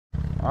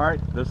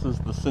Alright, this is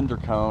the Cinder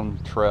Cone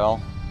Trail.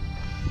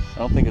 I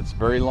don't think it's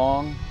very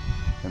long,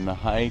 and the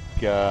hike,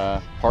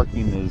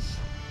 parking is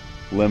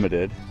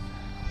limited,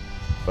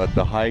 but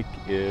the hike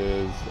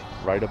is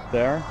right up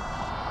there.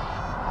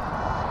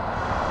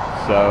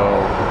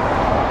 So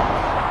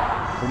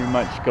pretty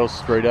much go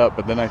straight up,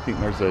 but then I think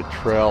there's a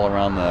trail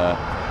around the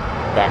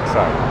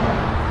backside.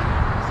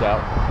 So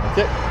that's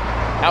it.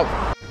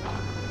 Out.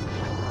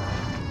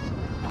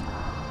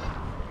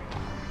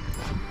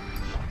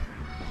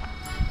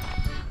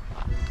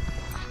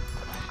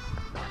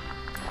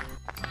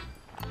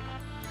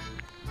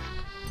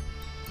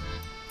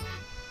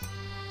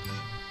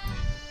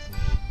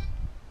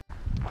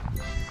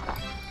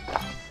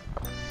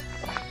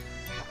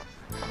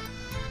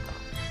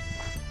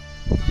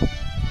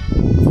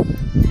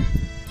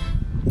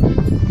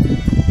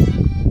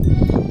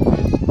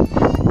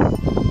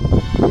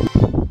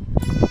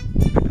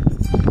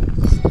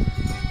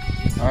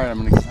 Alright, I'm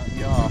going to count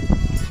you off.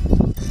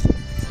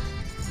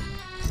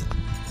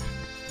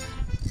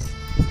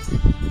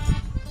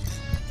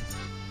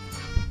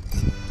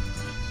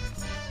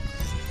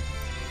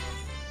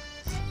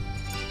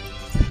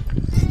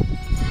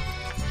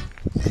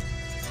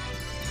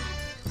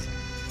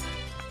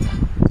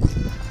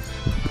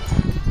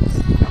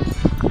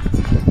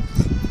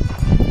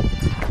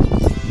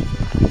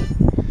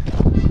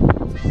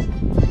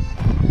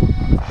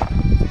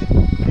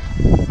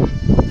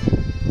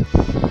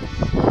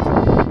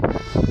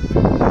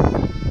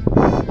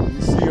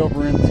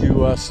 Over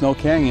into Snow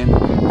Canyon.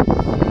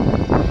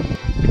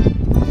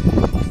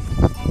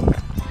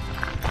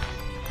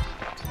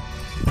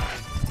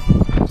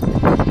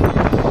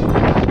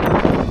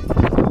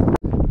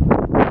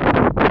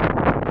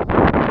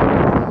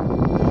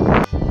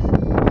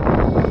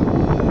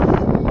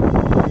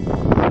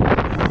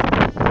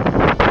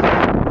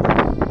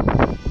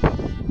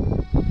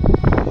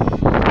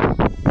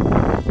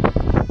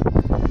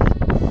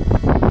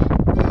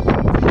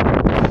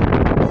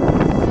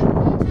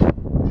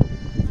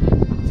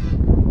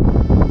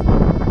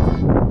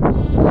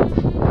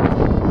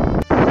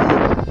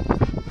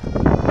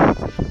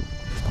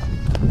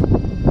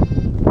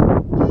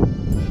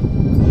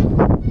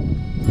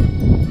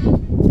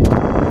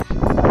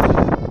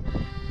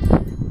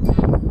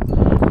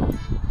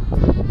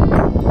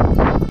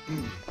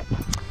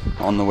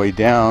 On the way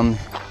down,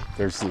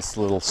 there's this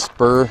little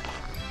spur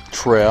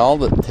trail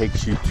that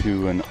takes you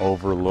to an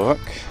overlook.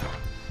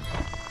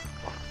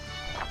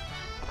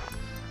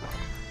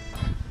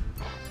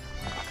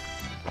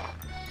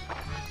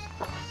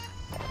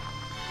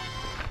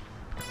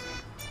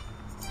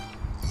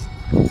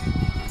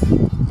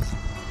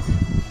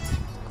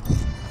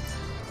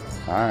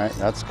 All right,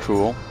 that's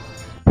cool.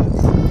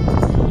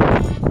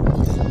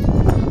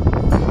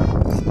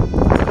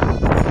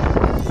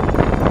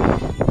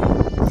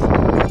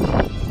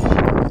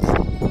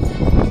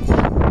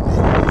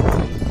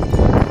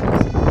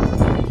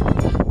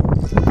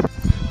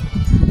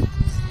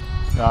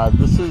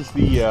 This is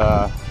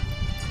the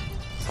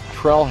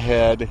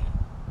trailhead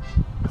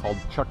called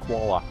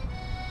Chuckwalla,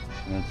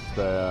 and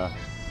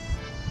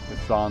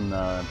it's on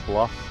the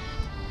bluff,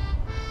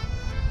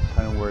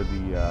 kind of where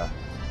the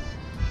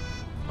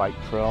bike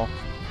trail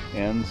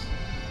ends.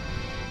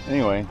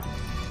 Anyway,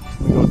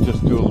 we'll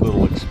just do a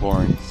little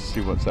exploring to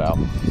see what's out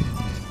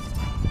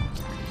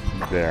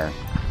there.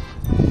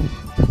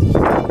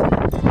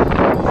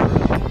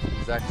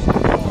 It's actually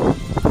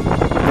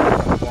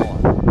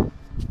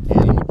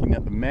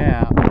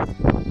map, kind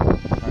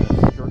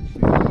of skirts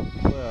these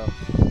cliffs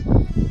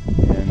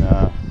and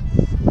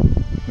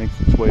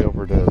makes its way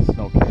over to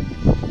Snow Canyon,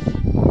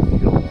 on the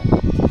hill there.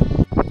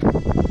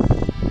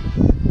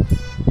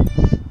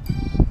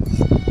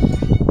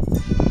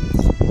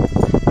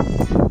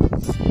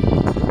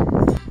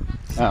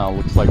 Now,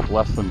 looks like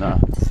less than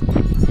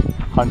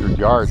 100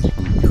 yards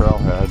from the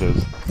trailhead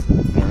is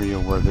an area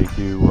where they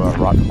do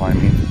rock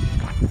climbing.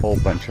 A whole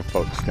bunch of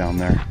folks down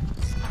there.